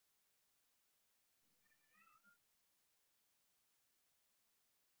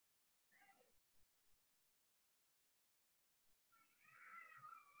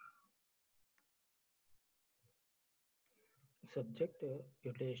Subject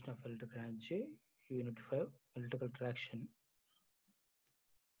utilization of electrical energy, Unit 5 electrical traction.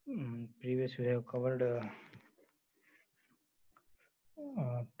 Previous we have covered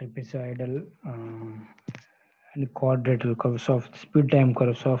trapezoidal and quadrilateral curves of speed time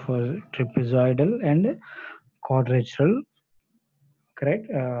curves of trapezoidal and quadrilateral. Correct.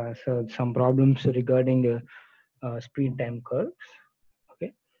 So some problems regarding speed time curves.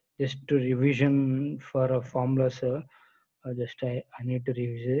 Okay. Just to revision for formulas. I need to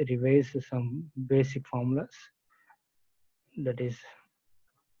revise some basic formulas. That is,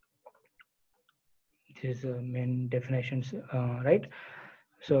 this is main definitions, right?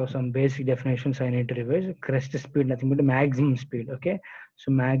 So some basic definitions I need to revise. Crest speed, nothing but the maximum speed. Okay,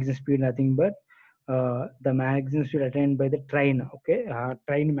 so maximum speed, nothing but the maximum speed attained by the train. Okay,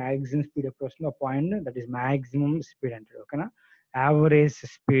 train maximum speed approaching a point, that is maximum speed entered. Okay, na? Average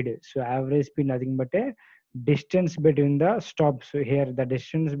speed. So average speed, nothing but a distance between the stops. So here the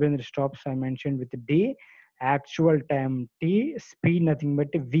distance between the stops I mentioned with D, actual time T, speed nothing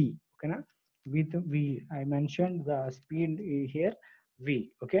but V. Okay, na? With V I mentioned the speed here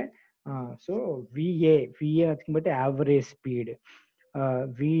V. Okay, so Va nothing but average speed.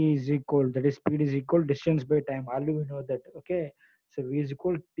 V is equal, that is speed is equal distance by time. Already we know that. Okay, so V is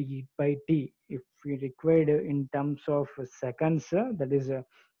equal T by T. If we required in terms of seconds, that is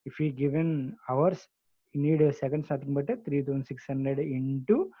if we given hours, you need a seconds nothing but 3600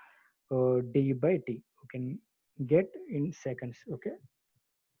 into D by T. You can get in seconds. Okay.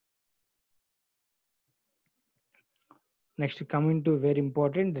 Next, coming to very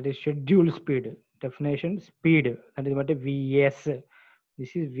important, that is schedule speed. Definition speed, that is what a Vs.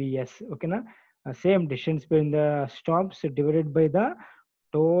 This is Vs. Okay, na? Same distance between the stops divided by the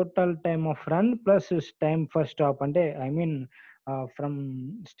total time of run plus time for stop. And I mean,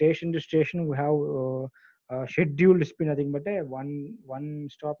 from station to station, we have scheduled speed nothing but one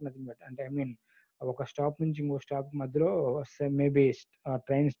stop nothing but. And I mean, ఒక stop నుంచి ఇంకో stop మధ్యలో maybe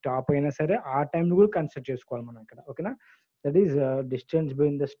train stop అయినా సరే ఆ time కూడా consider చేసుకోవాలి మనం ఇక్కడ. ఓకేనా, that is distance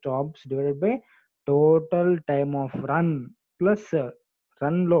between the stops divided by total time of run plus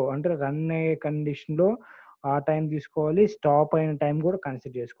run లో, అంటే రన్ అయ్యే కండిషన్ లో ఆ టైం తీసుకోవాలి, స్టాప్ అయిన టైం కూడా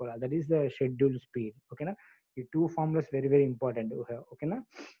కన్సిడర్ చేసుకోవాలి. That is the schedule speed. ఓకేనా, ఈ two formulas very very important. ఓకేనా,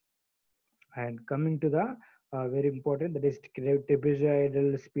 and coming to the very important, that is ట్రెపెజాయిడల్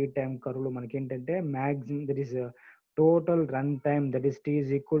speed time curve లో మనకి ఏంటంటే maximum, that is total run time, that is T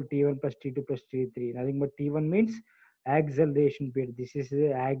is equal T1 plus T2 plus T3. Nothing but T1 means acceleration period. This is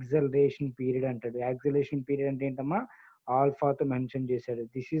acceleration period అంటాడు. Acceleration period అంటే ఏంటమ్మా, ఆల్ఫాతో mention చేశాడు.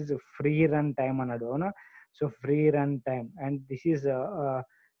 This is free run time అన్నాడు. అవునా, so free run time. And this is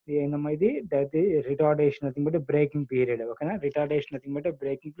ఏందమ్మా ఇది, that retardation nothing but breaking period. ఓకేనా, retardation nothing but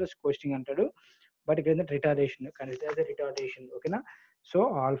breaking plus coating అంటాడు. బట్ ఇక్కడ రిటార్డేషన్ కన్సిడర్ రిటార్డేషన్. ఓకేనా, so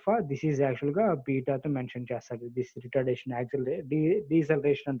alpha, this is actual గా బీటాతో mention చేస్తాడు. దిస్ రిటార్డేషన్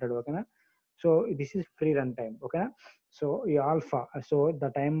డీసలరేషన్ అంటాడు. ఓకేనా, so this is free run time. ఓకేనా, సో ఈ alpha, so the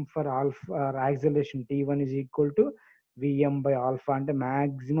time for alpha acceleration T1 is equal to Vm by alpha, అంటే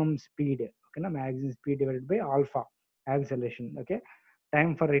maximum speed. ఓకేనా, maximum speed divided by alpha acceleration. Okay,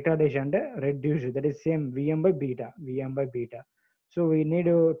 time for retardation అంటే reduce, that is same Vm by beta. So we need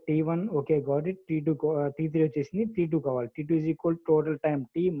T1. Okay, got it. T3 వచ్చేసింది, T2 కావాలి. T2 is equal total time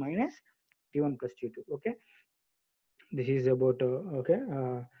T minus T1 plus T2. Okay, this is about okay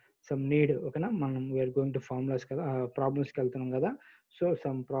some need. ఓకేనా, మనం we are going to formulas కదా, ప్రాబ్లమ్స్కి వెళ్తున్నాం కదా. So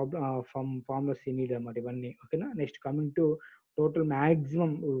some formulas need అన్నమాట ఇవన్నీ. ఓకేనా, next coming to total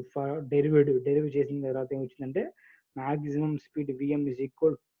maximum for derive చేసిన తర్వాత ఏమొచ్చిందంటే maximum speed Vm is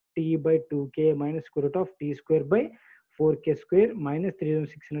equal T by 2K minus square root of T square by 4K square minus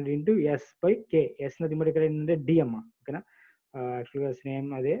 3600 into S by K. S నది మరి ఇక్కడ ఏంటంటే D అమ్మ. ఓకేనా, యాక్చువల్గా same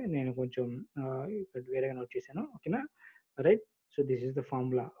అదే, నేను కొంచెం ఇక్కడ వేరేగా నోట్ చేశాను. ఓకేనా, right. So this is the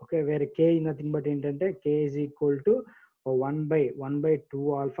formula. Okay, వేరే K నథింగ్ బట్ ఏంటంటే K is equal to 1/2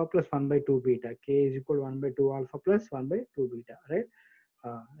 alpha plus 1/2 beta. K is equal to 1/2 alpha plus 1/2 beta. Right.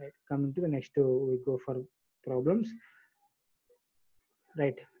 Right. Coming to the next, we go for problems.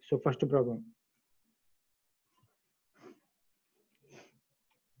 Right. So first problem.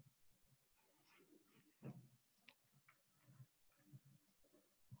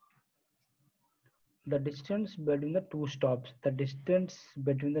 The distance between the two stops. The distance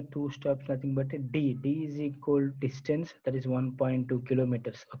between the two stops nothing but D. D is equal distance, that is 1.2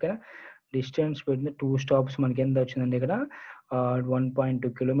 kilometers. Okay, distance between the two stops మనకి ఎంత వచ్చిందండి ఇక్కడ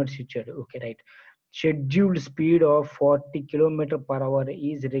 1.2 kilometers ఇచ్చాడు. Okay, right. Scheduled speed of 40 km/h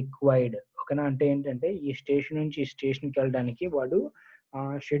is required. ఓకేనా, అంటే ఏంటంటే ఈ station నుంచి ఈ స్టేషన్కి వెళ్ళడానికి వాడు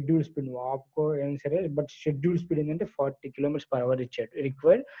షెడ్యూల్ స్పీడ్ ఆప్కో ఏం సరే, బట్ షెడ్యూల్ స్పీడ్ ఏంటంటే 40 km/h ఇచ్చాడు,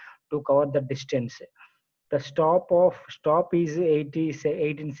 required to cover the distance. The stop is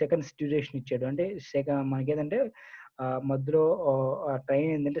 18 seconds duration ఇచ్చాడు. అంటే మనకి ఏంటంటే మధ్యలో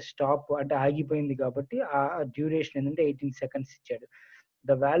ట్రైన్ ఏంటంటే స్టాప్ అంటే ఆగిపోయింది కాబట్టి ఆ డ్యూరేషన్ ఏంటంటే 18 సెకండ్స్ ఇచ్చాడు.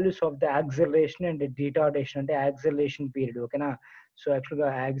 The values of the acceleration and retardation అంటే యాక్సలరేషన్ పీరియడ్, ఓకేనా. సో యాక్చువల్గా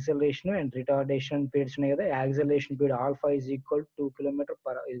యాక్సలరేషన్ అండ్ రిటార్డేషన్ పీరియడ్స్ ఉన్నాయి కదా. Acceleration period alpha is equal 2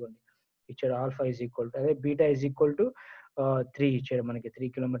 km/h ఇదిగోండి ఇచ్చాడు. ఆల్ఫా ఈజ్ ఈక్వల్ టు అదే బీటా ఈజ్ ఈక్వల్ టు 3 ఇచ్చాడు మనకి, 3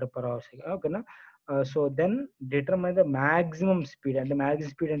 km/h, ఓకేనా. So then determine the maximum speed, అంటే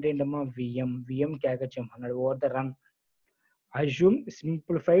మాక్సిమం స్పీడ్ అంటే ఏంటమ్మా విఎం క్యాకచం అన్నాడు over the run. Assume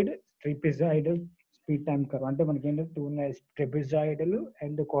simplified ట్రిపిజాయిడల్ speed time curve, అంటే మనకి ఏంటంటే టూ ఉన్నాయి, ట్రిపిజాయిడల్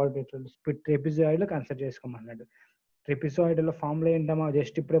and coordinator speed. ట్రిపిజాయిడల్ consider చేసుకోమన్నాడు. ట్రిపిజాయిడల్ formula ఏంటమ్మా,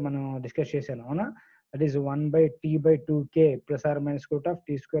 జస్ట్ ఇప్పుడే మనం డిస్కస్ చేశాను, అవునా. That is 1/t/2k plus are minus root of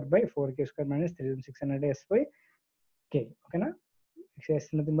t² / 4k² minus 3600s/k, ఓకేనా.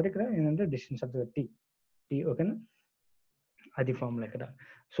 చేస్తున్నది మరి ఇక్కడ ఏంటంటే డిస్టెన్స్ ఆఫ్ ద టీ, ఓకేనా. అది ఫార్ములా ఇక్కడ.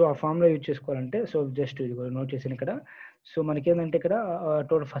 సో ఆ ఫార్ములా యూజ్ చేసుకోవాలంటే, సో జస్ట్ ఇది నోట్ చేసాను ఇక్కడ. సో మనకి ఏంటంటే ఇక్కడ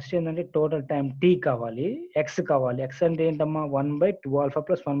టోటల్ ఫస్ట్ ఏంటంటే టోటల్ టైం టీ కావాలి, ఎక్స్ కావాలి. ఎక్స్ అంటే ఏంటమ్మా 1/2α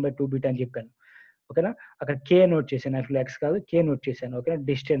 + 1/2β అని చెప్పాను, ఓకేనా. అక్కడ కే నోట్ చేశాను, యాక్చువల్లీ ఎక్స్ కాదు కే నోట్ చేశాను, ఓకేనా.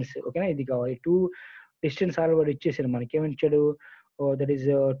 డిస్టెన్స్, ఓకేనా, ఇది కావాలి. డిస్టెన్స్ ఆల్రెడీ ఇచ్చేసాను మనకి, ఏమి ఇచ్చాడు, దట్ ఈస్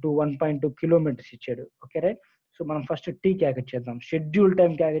 1.2 కిలోమీటర్స్ ఇచ్చాడు, ఓకే రైట్. సో మనం ఫస్ట్ టీ క్యాకెట్ చేద్దాం. షెడ్యూల్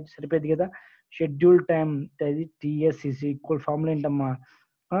టైం క్యాకెట్ సరిపోయింది కదా. షెడ్యూల్ టైం అది టీఎస్ ఈజ్ ఈక్వల్ ఫార్ములా ఏంటమ్మా,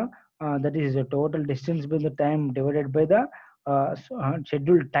 that is total distance by the time divided by the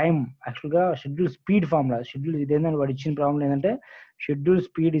schedule time. యాక్చువల్గా షెడ్యూల్ స్పీడ్ ఫార్ములా, షెడ్యూల్ ఇదేంటంటే వాడు ఇచ్చిన ప్రాబ్లం ఏంటంటే schedule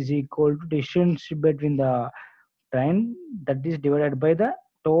speed is equal to distance between the train that is divided by the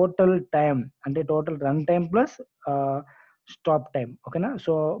total time, అంటే total run time plus stop time, ఓకేనా.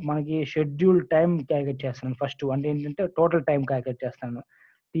 So మనకి schedule time calculate చేస్తాను first, అంటే ఏంటంటే టోటల్ టైం క్యాలిక్యులేట్ చేస్తాను.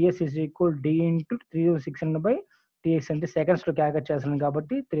 TS is equal D into 3600/టిఎస్, అంటే seconds లో calculate చేస్తాను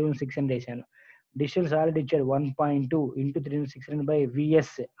కాబట్టి 3600 వేసాను. డిస్టెన్స్ ఆల్రెడీ ఇచ్చాడు 1.2 ఇంటూ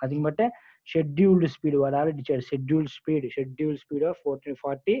 3600/విఎస్, అది బట్టే షెడ్యూల్డ్ స్పీడ్ వాడు ఆల్రెడీ ఇచ్చాడు. షెడ్యూల్ స్పీడ్ ఆఫ్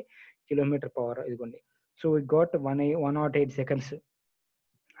 40 km/h, ఇదిగోండి. So we got 108 seconds.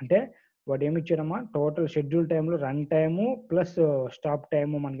 అంటే వాడు ఏమి ఇచ్చాడమ్మా, టోటల్ షెడ్యూల్ టైంలో run time plus stop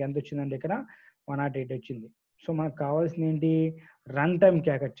time మనకి ఎంత వచ్చిందంటే ఇక్కడ 108 వచ్చింది. సో మనకు కావాల్సింది ఏంటి, రన్ టైం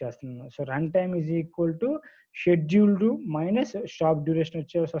క్యాల్కులేట్ చేస్తున్నాను. So run time is equal to scheduled minus stop duration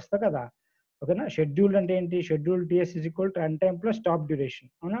వచ్చేసి వస్తుంది కదా, ఓకేనా. షెడ్యూల్డ్ అంటే ఏంటి, schedule TS is equal to run time plus stop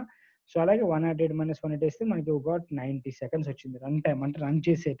duration, అవునా. సో అలాగే 108 - 108 వేస్తే మనకి గాట్ 90 సెకండ్స్ వచ్చింది రన్ టైం, అంటే రన్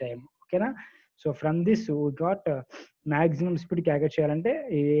చేసే టైం, ఓకేనా. So from this got maximum speed calculate చేయాలంటే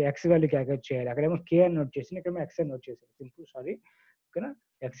ఈ ఎక్స్ వాల్యూ క్యాల్కులేట్ చేయాలి. అక్కడేమో కే అని నోట్ చేసి ఇక్కడేమో ఎక్స్ అని నోట్ చేశాను, సింపుల్, సారీ, ఓకేనా.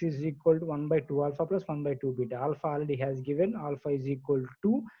 X is equal to 1/2α + 1/2β. Alpha already has given, alpha is equal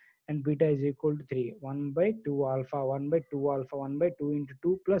to 2 and beta is equal to 3. 1/2 alpha, 1/2 alpha, 1/2 into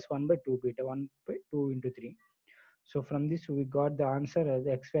 2 plus 1/2 beta, 1/2 into 3. So from this we got the answer as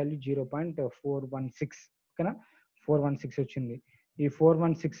x value 0.416, ఓకేనా. 416 వచ్చింది. ఈ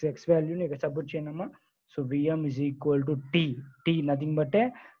 416 x వాల్యూని ఇక్కడ submit చేయనమ్మా. So VM is equal to tea nothing బట్టే,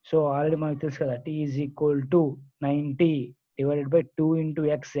 so already మనకు తెలుసు కదా, T is equal to 90 divided by 2 into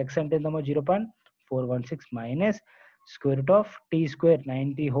X. X అంటే ఎంతమ్మా 0.416 minus square root of t²,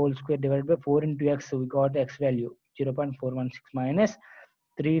 90 whole square divided by 4 into x. So we got the x value 0.416 minus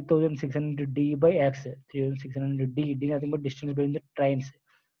 3600d by x. 3600d, nothing but distance between the trains,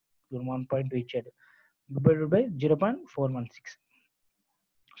 1.2 ichadu, divided by 0.416.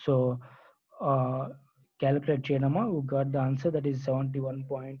 So calculate cheyanama, we got the answer, that is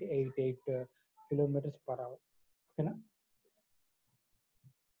 71.88 kilometers per hour, okay na.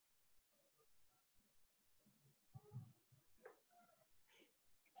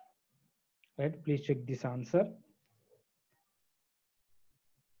 Right, please check this answer.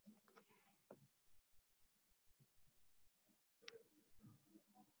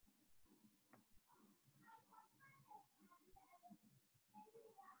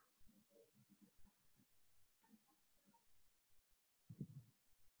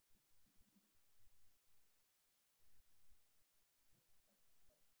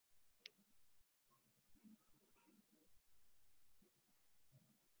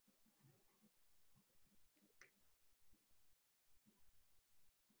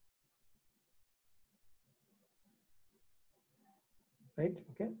 Right,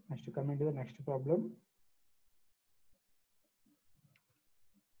 okay, next to come into the next problem.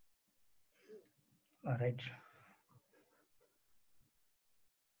 All right,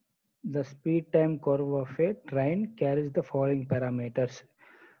 The speed time curve of a train carries the following parameters.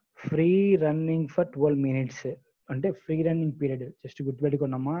 Free running for 12 minutes అంటే free running period just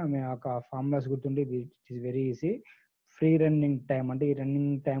గుర్తుపెట్టుకున్నామా, మేము ఒక formulas గుర్తుంటే ఇది it is very easy. Free running time అంటే ఈ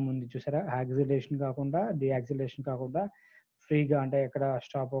running time ఉంది చూసారా, acceleration కాకుండా డియాక్సిలరేషన్ కాకుండా ఫ్రీగా అంటే ఎక్కడ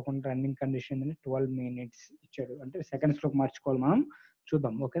స్టాప్ అవ్వకుండా రన్నింగ్ కండిషన్ 12 minutes ఇచ్చాడు. అంటే సెకండ్స్లోకి మార్చుకోవాలి మనం,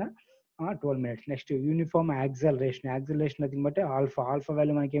 చూద్దాం ఓకేనా. 12 minutes. Next uniform acceleration, acceleration అది బట్టి ఆల్ఫా, ఆల్ఫా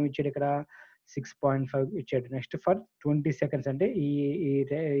వాల్యూ మనకి ఏమి ఇచ్చాడు ఇక్కడ 6.5 ఇచ్చాడు. నెక్స్ట్ ఫర్ 20 seconds అంటే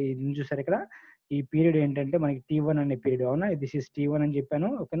ఇది చూసారు ఇక్కడ ఈ పీరియడ్ ఏంటంటే మనకి T1 అనే పీరియడ్, అవునా. దిస్ ఇస్ T1 అని చెప్పాను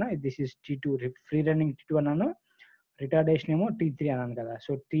ఓకేనా. This is T2, free running T2 అన్నాను, రిటార్డేషన్ ఏమో T3 అన్నాను కదా.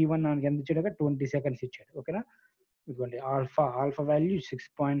 సో T1 మనకి ఎంత ఇచ్చాడు, 20 seconds ఇచ్చాడు ఓకేనా. ఇదిగోండి alpha, alpha value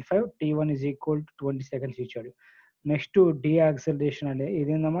 6.5, T1 is equal to 20 seconds ఇచ్చాడు. నెక్స్ట్ డియాక్సలరేషన్ అంటే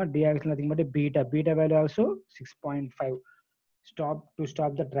ఇదేందమ్మా, డియాక్సలరేషన్ బట్టి beta, beta value also 6.5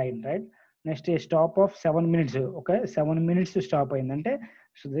 stop the train right. Next stop of 7 minutes, okay 7 minutes stop అయిందంటే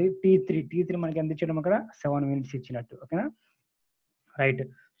సో T3 మనకి ఎంత ఇచ్చాడు అక్కడ 7 minutes ఇచ్చినట్టు ఓకేనా right.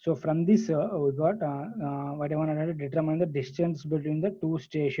 So from this we got what ఏమన్నాడు, determine the distance between the two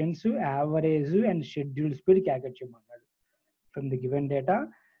stations, average and schedule speed calculate చేయమన్నాడు. From the given data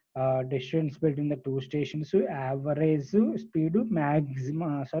distance between the two stations, average speed,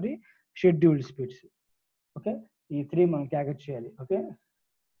 maximum scheduled speeds, okay. ఈ 3 మనం calculate చేయాలి okay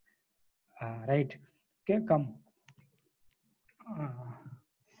right okay come.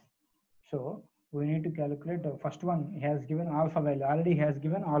 So we need to calculate the first one. He has given alpha value, already he has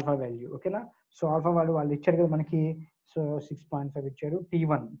given alpha value okay na. So alpha value వాళ్ళు ఇచ్చారు కదా మనకి, so 6.5 ఇచ్చారు.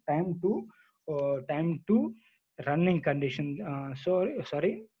 T1 time to running condition,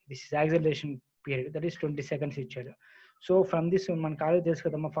 sorry this is acceleration period, that is 20 seconds ఇచ్చారు. So from this మనకు already తెలుసు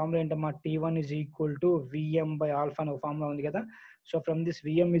కదమ్మా, formula ఏంటమ్మా, T1 is equal to Vm by alpha అనే ఫార్ములా ఉంది కదా. So from this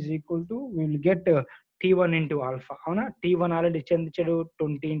Vm is equal to we will get T1 into alpha, అవునా. T1 already ఇచ్చాడు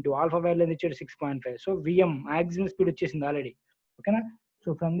 20 into alpha వాల్యూ ఎంత ఇచ్చాడు 6.5. సో Vm మాక్సిమం స్పీడ్ వచ్చేసింది already ఓకేనా.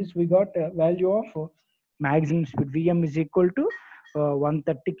 So from this we got value of maximum speed, Vm is equal to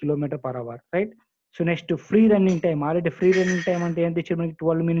 130 km/h right. So next free running time, already free running time అంటే ఎంత ఇచ్చాడు మనకి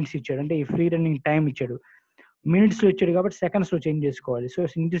 12 minutes ఇచ్చాడు. అంటే ఈ ఫ్రీ రన్నింగ్ టైం ఇచ్చాడు, మినిట్స్లో ఇచ్చాడు కాబట్టి సెకండ్స్లో చేంజ్ చేసుకోవాలి. సో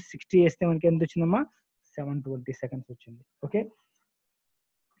ఇంటూ 60 వేస్తే మనకి ఎంత వచ్చిందమ్మా 720 seconds వచ్చింది okay.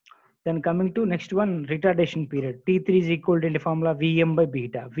 Then coming to next one, retardation period. T3 is equal to formula Vm by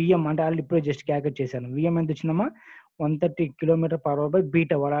beta. Vm అంటే ఆల్రెడీ ఇప్పుడే జస్ట్ క్యాల్కులేట్ చేశాను. Vm ఎంత వచ్చిందమ్మా 130 km/h by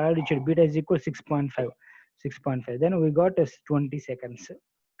బీటా, వాడు ఆల్రెడీ ఇచ్చాడు. Beta is equal 6.5. Then we got 20 seconds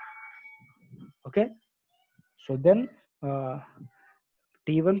okay. So then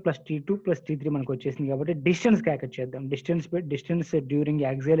T1 plus T2 plus T3 మనకు వచ్చేసింది కాబట్టి డిస్టెన్స్ క్యాల్కులేట్ చేద్దాం. Distance during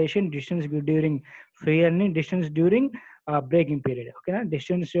acceleration, distance during free running, distance during breaking period ఓకేనా.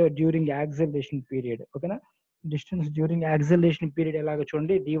 Distance during acceleration period ఓకేనా. Distance during acceleration period ఎలాగో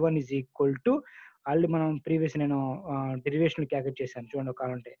చూడండి, D1 is equal to already మనం previous నేను డెరివేషన్ క్యాల్కులేట్ చేశాను చూడండి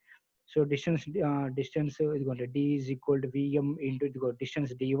కావాలంటే. సో డిస్టెన్స్ ఇదిగోండి D is equal to Vm into ఇదిగో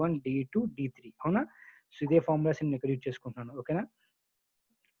డిస్టెన్స్ D1 D2 D3 అవునా. సో ఇదే ఫార్ములాస్ నేను ఇక్కడ యూజ్ చేసుకుంటున్నాను ఓకేనా.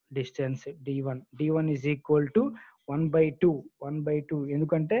 Distance D1 is equal to 1/2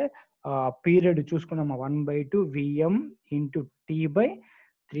 ఎందుకంటే period చూసుకున్నామా 1/2 Vm into T by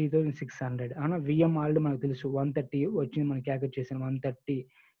 3600 అవునా. Vm ఆల్రెడీ మనకు తెలుసు 130 వచ్చింది, మనం క్యాల్కులేట్ చేసాను 130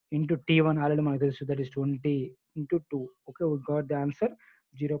 into T1 ఆల్రెడీ మనకు తెలుసు, that is 20 into 2 okay. We got the answer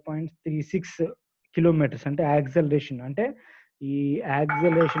 0.36 kilometers. అంటే యాక్సలరేషన్ అంటే ఈ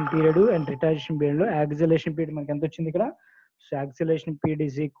acceleration period and retardation period లో యాక్సలరేషన్ పీరియడ్ మనకి ఎంత వచ్చింది ఇక్కడ. So acceleration period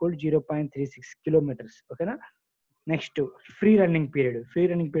is equal 0.36 kilometers ఓకేనా. నెక్స్ట్ ఫ్రీ రన్నింగ్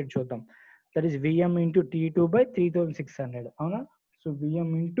పీరియడ్ చూద్దాం, that is Vm into T2 by 3600 అవునా. So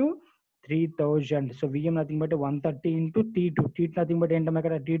Vm into 3000, so Vm nothing but 130 into T2 nothing but ఏంటమ్మా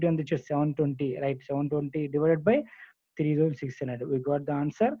ఇక్కడ T2 ఎంత ఇచ్చారు 720 right. 720 divided by 3600, we got the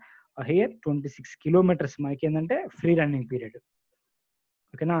answer here 26 kilometers మనకి ఏంటంటే free running period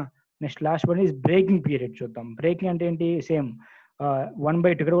ఓకేనా. Next last one is breaking period చూద్దాం. Breaking అంటే ఏంటి, సేమ్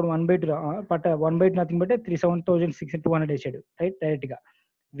 1/2 ఇక్కడ కూడా 1/2 బట్ 1/2 నథింగ్ బట్ 7200 వేసాడు రైట్ డైరెక్ట్ గా.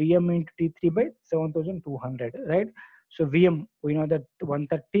 Vm into T3 by 7200 right. So Vm we know that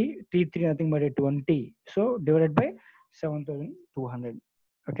 130, T3 nothing but 20, so divided by 7200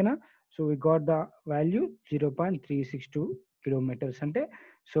 ఓకేనా. So we got the value 0.362 kilometers అంటే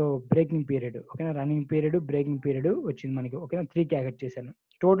so breaking period ఓకేనా. Running period, breaking period వచ్చింది మనకి ఓకేనా. 3 calculate చేశాను.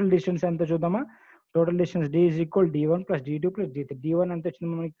 Total distance ఎంత చూద్దామా. Total distance D is equal D1 plus D2 plus D3. D1 ఎంత వచ్చింది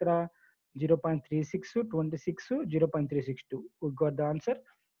మనకి ఇక్కడ 0.36, 26, 0.362. we got the answer.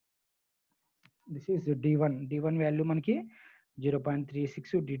 This is D1 value మనకి 0.36,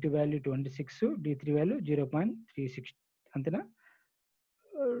 D2 value 26, D3 value 0.36 అంతేనా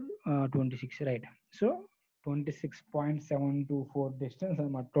 26 right. So 26.724 distance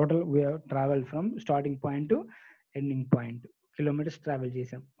అన్నమాట total we have traveled from starting point to ending point kilometers travel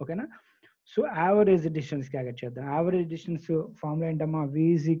చేసాం ఓకేనా. So average distance calculate చేద్దాం. Average distance formula ఏంటమ్మా, v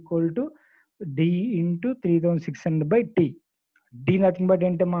is equal to d into 3600 by t. d nothing but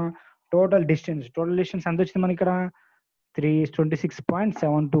ఏంటమ్మా total distance ఎంత వచ్చింది మనకి ఇక్కడ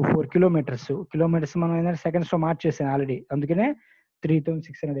 26.724 kilometres మనం ఏంటంటే సెకండ్స్ లో మార్చేసాను ఆల్రెడీ, అందుకనే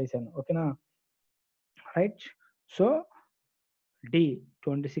 3600 వేసాను ఓకేనా right. So d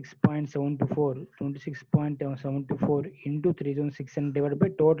 26.724 into 3600 divided by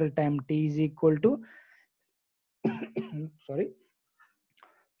total time t is equal to sorry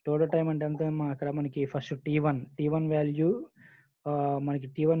total time అంటే ఎంత అక్కడ మనకి ఫస్ట్ t1 వాల్యూ మనకి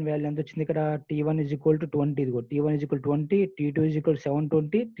t1 వాల్యూ ఎంత వచ్చింది ఇక్కడ t1 is equal to 20, ఇదిగో t1 is equal to 20, t2 is equal to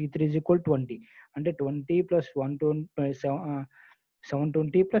 720, t3 is equal to 20 అంటే 20 plus 120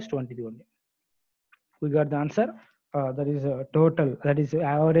 720 plus 20 ఇదిగోండి. We got the answer. That is total, that is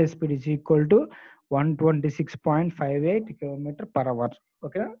average speed is equal to 126.58 km/h.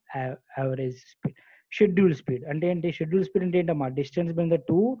 Okay, average speed. Schedule speed అంటే ఏంటి, schedule speed అంటే ఏంటమ్మా distance between the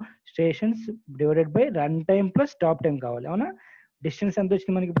two stations divided by run time plus stop time కావాలి అవునా. Distance ఎంత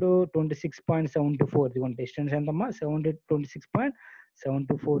వచ్చింది మనకి ఇప్పుడు 26.724, ఇదిగోండి డిస్టెన్స్ ఎంతమ్మా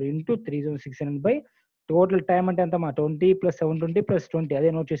 26.724 ఇంటూ 3600 బై టోటల్ టైం అంటే ఎంతమ్మా 20 plus 720 plus 20 అదే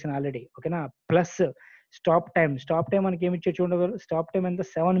నోట్ చేసాను ఆల్రెడీ ఓకేనా. ప్లస్ స్టాప్ టైం మనకి ఏమి ఇచ్చాడు చూడండి, స్టాప్ టైం ఎంత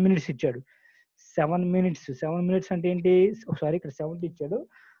 7 minutes ఇచ్చాడు. 7 minutes అంటే ఏంటి, సారీ ఇక్కడ 70 ఇచ్చాడు,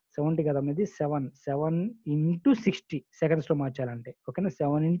 70 కదా ఇది 7 into 60 సెకండ్స్ లో మార్చాలంటే ఓకేనా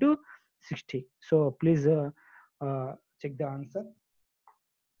 7 into 60. So please check the answer.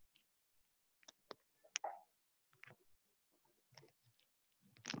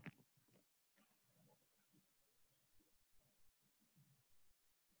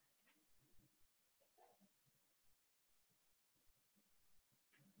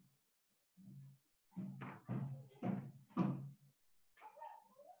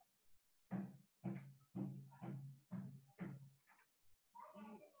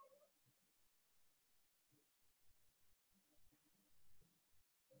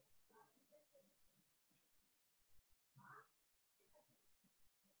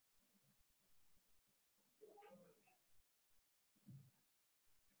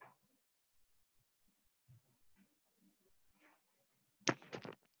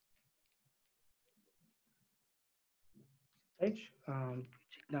 Right,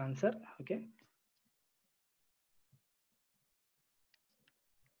 check the answer. Okay,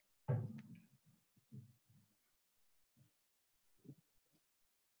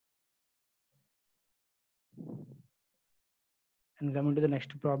 and coming to the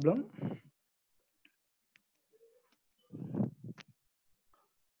next problem.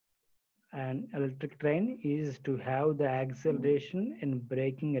 An electric train is to have the acceleration and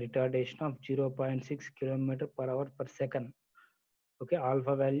braking retardation of 0.6 km/h per second. Okay,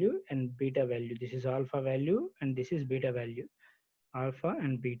 alpha value and beta value. This is alpha value and this is beta value, alpha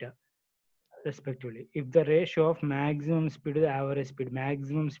and beta respectively. If the ratio of maximum speed to the average speed,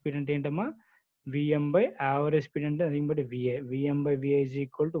 maximum speed ante entama vm by average speed ante nothing but va. Vm by va is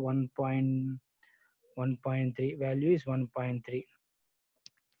equal to 1.3, value is 1.3.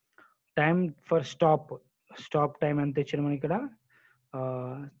 Time for stop time ఎంత ఇచ్చాడు మనకి ఇక్కడ,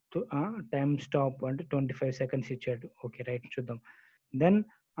 time stop అంటే 25 seconds ఇచ్చాడు. Okay right చూద్దాం. Then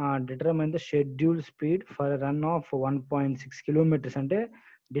determine the schedule speed for run of 1.6 kilometers అంటే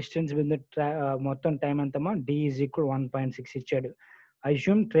distance with మొత్తం time ఎంతమా d is equal 1.6 ఇచ్చాడు.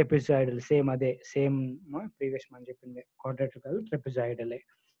 అజ్యూమ్ ట్రెపిజాయిడల్, సేమ్ అదే సేమ్ ప్రీవియస్ మనం చెప్పింది క్వాడ్రాటిక్ కాదు ట్రెపిజాయిడలే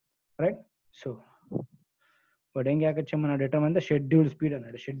రైట్. సో వాడు ఏం క్యాకొచ్చామన్నా డిటర్మైన్ ద షెడ్యూల్ స్పీడ్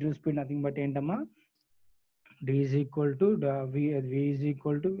అన్నాడు. షెడ్యూల్ స్పీడ్ నథింగ్ బట్ ఏంటమ్మా d is equal to v is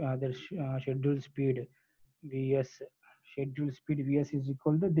equal to schedule speed vs. Schedule speed vs is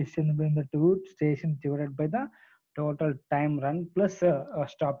equal to distance between the two stations divided by the total time run plus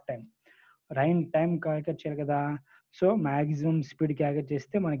stop time. Rain time calculate చేయాలి కదా. So maximum speed calculate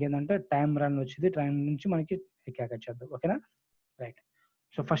చేస్తే మనకి ఏంటంటే time run వచ్చింది, train నుంచి మనకి calculate చేద్దాం ఓకేనా రైట్.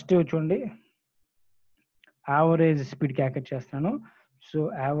 సో ఫస్ట్ చూడండి యావరేజ్ స్పీడ్ క్యాల్కులేట్ చేస్తున్నాను. సో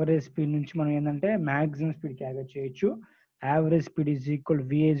యావరేజ్ స్పీడ్ నుంచి మనం ఏంటంటే మాక్సిమం స్పీడ్ క్యాల్కులేట్ చేయొచ్చు. Average speed is equal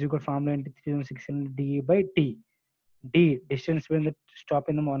v is equal formula ఏంటి 3600 d by t. d distance between the stop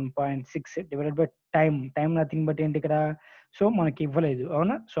in 1.6 divided by time nothing but ఏంటి ఇక్కడ, so మనకి ఇవ్వలేదు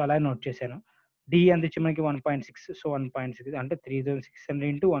అవునా, సో అలా నోట్ చేశాను. d ఎంత ఇచ్చి మనకి 1.6, సో 1.6 అంటే 3600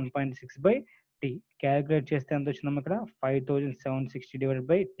 into 1.6 by టీ. క్యాలిక్యులేట్ చేస్తే ఎంత వచ్చిందమ్మా ఇక్కడ 5760 divided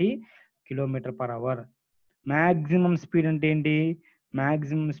by tea km/h. Maximum speed అంటే ఏంటి?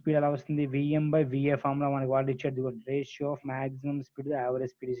 మ్యాక్సిమం స్పీడ్ ఎలా వస్తుంది? విఎం బై విఏ ఫార్ములా మనకి వాళ్ళు ఇచ్చేది. Ratio of maximum speed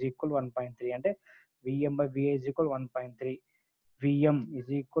average speed is equal 1.3 అంటే VM by VA is equal 1.3. VM is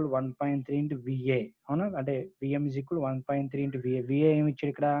equal 1.3 into VA. అవునా? అంటే VM is equal 1.3 into VA. VA ఏమి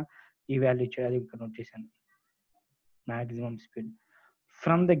ఇచ్చాడు ఇక్కడ? ఈ వాల్యూ ఇచ్చాడు, అది ఇక్కడ నోట్ చేశాను. Maximum speed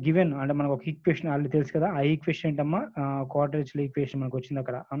from the given అంటే మనకు ఒక ఈక్వేషన్ ఆల్రెడీ తెలుసు కదా. ఆ ఈక్వేషన్ ఏంటమ్మా? క్వాడ్రేచర్ ఈక్వేషన్ మనకు వచ్చింది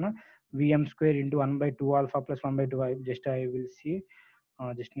అక్కడ. అవునా? VM square into 1/2 alpha plus 1/2 just I will see.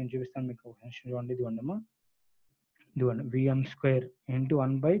 Just నేను చూపిస్తాను మీకు. చూడండి, ఇదిగోండి అమ్మా, ఇదిగోండి. VM square into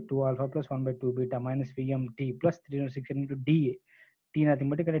 1/2 alpha plus 1/2 beta minus VM tea plus 306 into DA. Tea nothing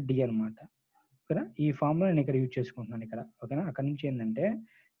but ఇక్కడ డి అనమాట. ఓకేనా? ఈ ఫార్ములా నేను ఇక్కడ యూజ్ చేసుకుంటున్నాను ఇక్కడ. ఓకేనా? అక్కడ నుంచి ఏంటంటే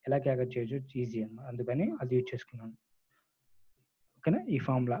ఎలా క్యాల్కులేట్ చేయొచ్చు ఈజీ అనమాట, అందుకని అది యూజ్ చేసుకున్నాను. ఓకేనా? ఈ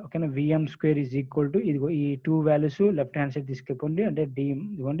ఫార్ములా. ఓకేనా? VM square is equal to ఇదిగో ఈ 2 వాల్యూస్ లెఫ్ట్ హ్యాండ్ సైడ్ తీసుకెళ్ళిపోండి, అంటే డి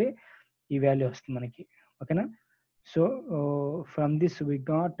ఇదిగోండి ఈ వాల్యూ వస్తుంది మనకి. ఓకేనా? So from this we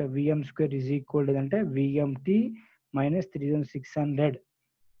got VM square is equal to అంటే VMT minus 3600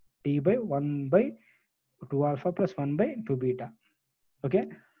 tea by 1/2 alpha plus 1/2 beta. Okay.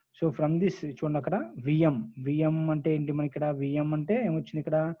 So from this చూడండి అక్కడ విఎం అంటే ఏంటి మనకి ఇక్కడ? విఎం అంటే ఏమొచ్చింది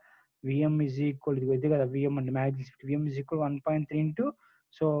ఇక్కడ? విఎం ఈజ్ ఈక్వల్ ఇది కదా విఎం అంటే maximum VM is equal 1.3 into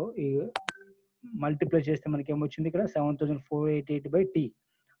so multiply చేస్తే మనకి ఏమొచ్చింది ఇక్కడ? 7488 బై టీ.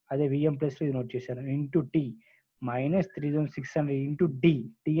 అదే విఎం ప్లస్ ఇది నోట్ చేశాను into tea minus 3600 into D.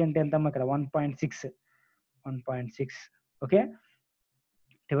 Tea అంటే ఎంత ఇక్కడ? 1.6. Okay.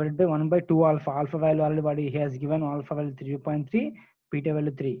 divided by 1/2 alpha. Alpha value already he has given alpha value 3.3, beta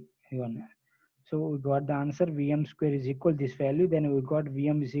value 3. So we got the answer Vm square is equal this value. Then we got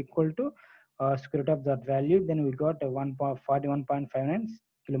Vm is equal to square root of that value. Then we got 41.59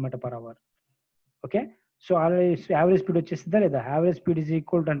 km/h. Okay. So average speed వచ్చేసిందా లేదా? Average speed is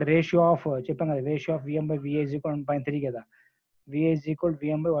equal to ratio of చెప్పాం కదా, ratio of Vm by Va is equal to 1.3 కదా. Va is equal to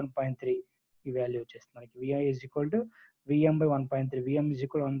Vm by 1.3. ఈ value వచ్చేస్తుంది మనకి. Va is equal to Vm by 1.3. Vm is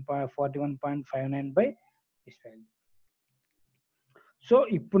equal to 41.59 by this value. So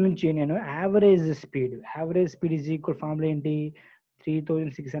ఇప్పుడు నుంచి నేను average speed is equal formula ఏంటి?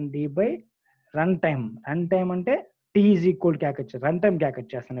 3600 by run time. Run time అంటే T is equal క్యాకెట్ run time క్యాకెట్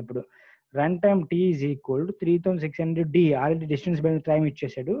చేస్తాను ఇప్పుడు. Run time T is equal to 3600 D. Already distance by time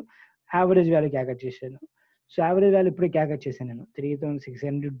ఇచ్చేసాడు, average value క్యాకెట్ చేశాను. So average value ఇప్పుడే క్యాకెట్ చేశాను నేను.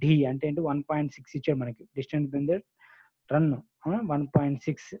 3600 D అంటే ఏంటి? 1.6 ఇచ్చాడు మనకి. Distance by run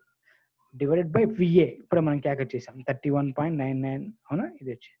 1.6 divided by VA ఇప్పుడు మనం క్యాకెట్ చేసాం 31.99. అవునా? ఇది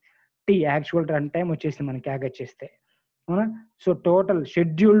వచ్చి టీ యాక్చువల్ రన్ టైం వచ్చేసి మనం క్యాకెట్ చేస్తే. అవునా? సో టోటల్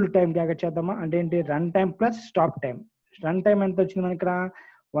షెడ్యూల్డ్ టైం క్యాకెట్ చేద్దామా అంటే ఏంటి? Run time plus stop time. Run time ఎంత వచ్చింది మనకి ఇక్కడ?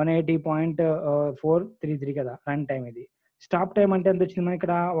 180.433 కదా రన్ టైం ఇది. స్టాప్ టైం అంటే ఎంత వచ్చింది మనకి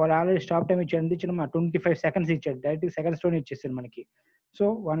ఇక్కడ? వాడు ఆల్రెడీ స్టాప్ టైం ఇచ్చాడు, ఎంత ఇచ్చాడు? 25 సెకండ్స్ ఇచ్చాడు, డైరెక్ట్ సెకండ్స్ లోనే ఇచ్చేసాడు మనకి. So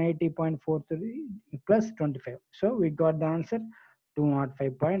 180.43 plus 25. So we got the answer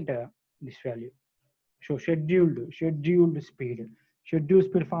 205. this value. So scheduled speed. Scheduled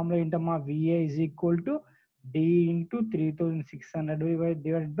speed formula ఏంటమ్మా? Va is equal to d into 3600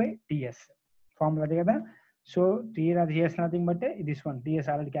 divided by ts. Formula అదే కదా. So ts nothing but this one. ts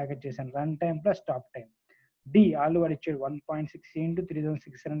already calculate చేశాను. Run time plus stop time. d already వాడు ఇచ్చాడు 1.6 into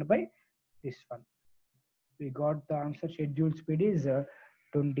 3600 by this one. We got the answer. Scheduled speed is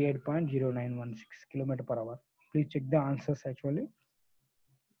 28.0916 km/h. Please check the answers actually.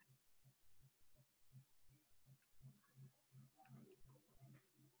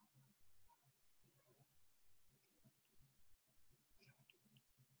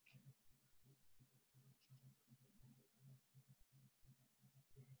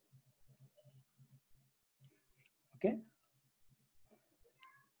 Okay.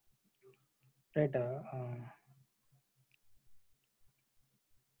 Right.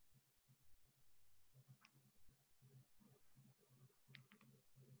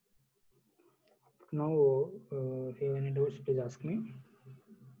 Now, if you have any doubts, please ask me.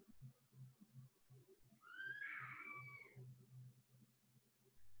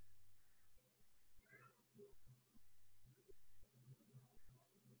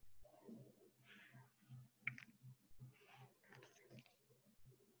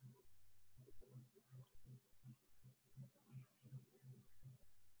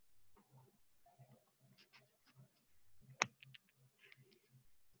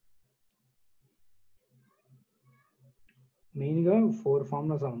 మెయిన్గా 4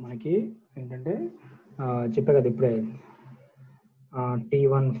 formulas మనకి ఏంటంటే చెప్పా కదా ఇప్పుడే.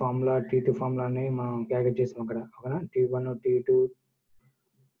 T1 formula, T2 formula అని మనం calculate చేసాం అక్కడ. ఓకేనా? T1 T2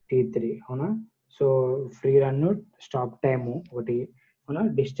 T3 అవునా. So free run, stop time ఒకటి అవునా,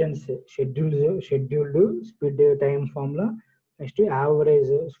 distance, scheduled speed time formula, next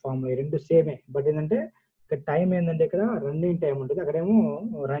average formula, ఈ రెండు సేమే. బట్ ఏంటంటే ఇక్కడ టైం ఏంటంటే ఇక్కడ రన్నింగ్ టైం ఉంటుంది, అక్కడేమో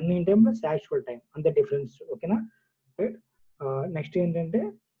running time plus actual time, అంతే డిఫరెన్స్. ఓకేనా. రైట్. నెక్స్ట్ ఏంటంటే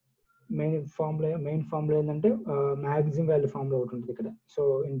మెయిన్ ఫార్ములా ఏంటంటే మ్యాక్సిమం వాల్యూ ఫార్ములా ఒకటి ఉంటుంది ఇక్కడ. So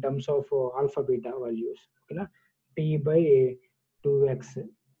in terms of alpha beta values, ఓకేనా, t/2x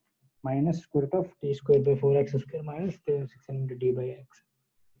minus square root of t square by 4x square minus 600 d by x.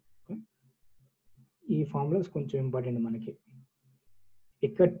 ఈ formulas కొంచెం ఇంపార్టెంట్ మనకి.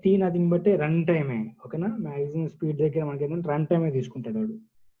 ఇక్కడ టీ నథింగ్ బట్టే రన్ టైమే. ఓకేనా, మ్యాక్సిమం స్పీడ్ దగ్గర మనకి ఏంటంటే రన్ టైమే తీసుకుంటాడు వాడు.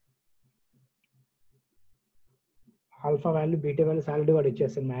 Alpha value beta values already వాడు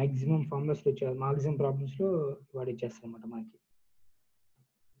ఇచ్చేస్తాడు, మాక్సిమం ఫార్ములాస్ లో ఇచ్చారు, మాక్సిమం ప్రాబ్లమ్స్ లో వాడు ఇచ్చేస్తాడు అనమాట మనకి.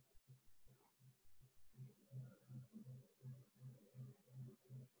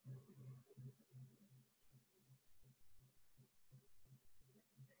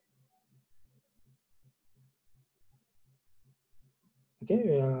 Okay,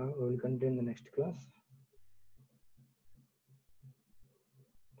 we will continue in the next class.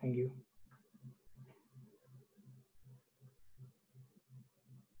 Thank you.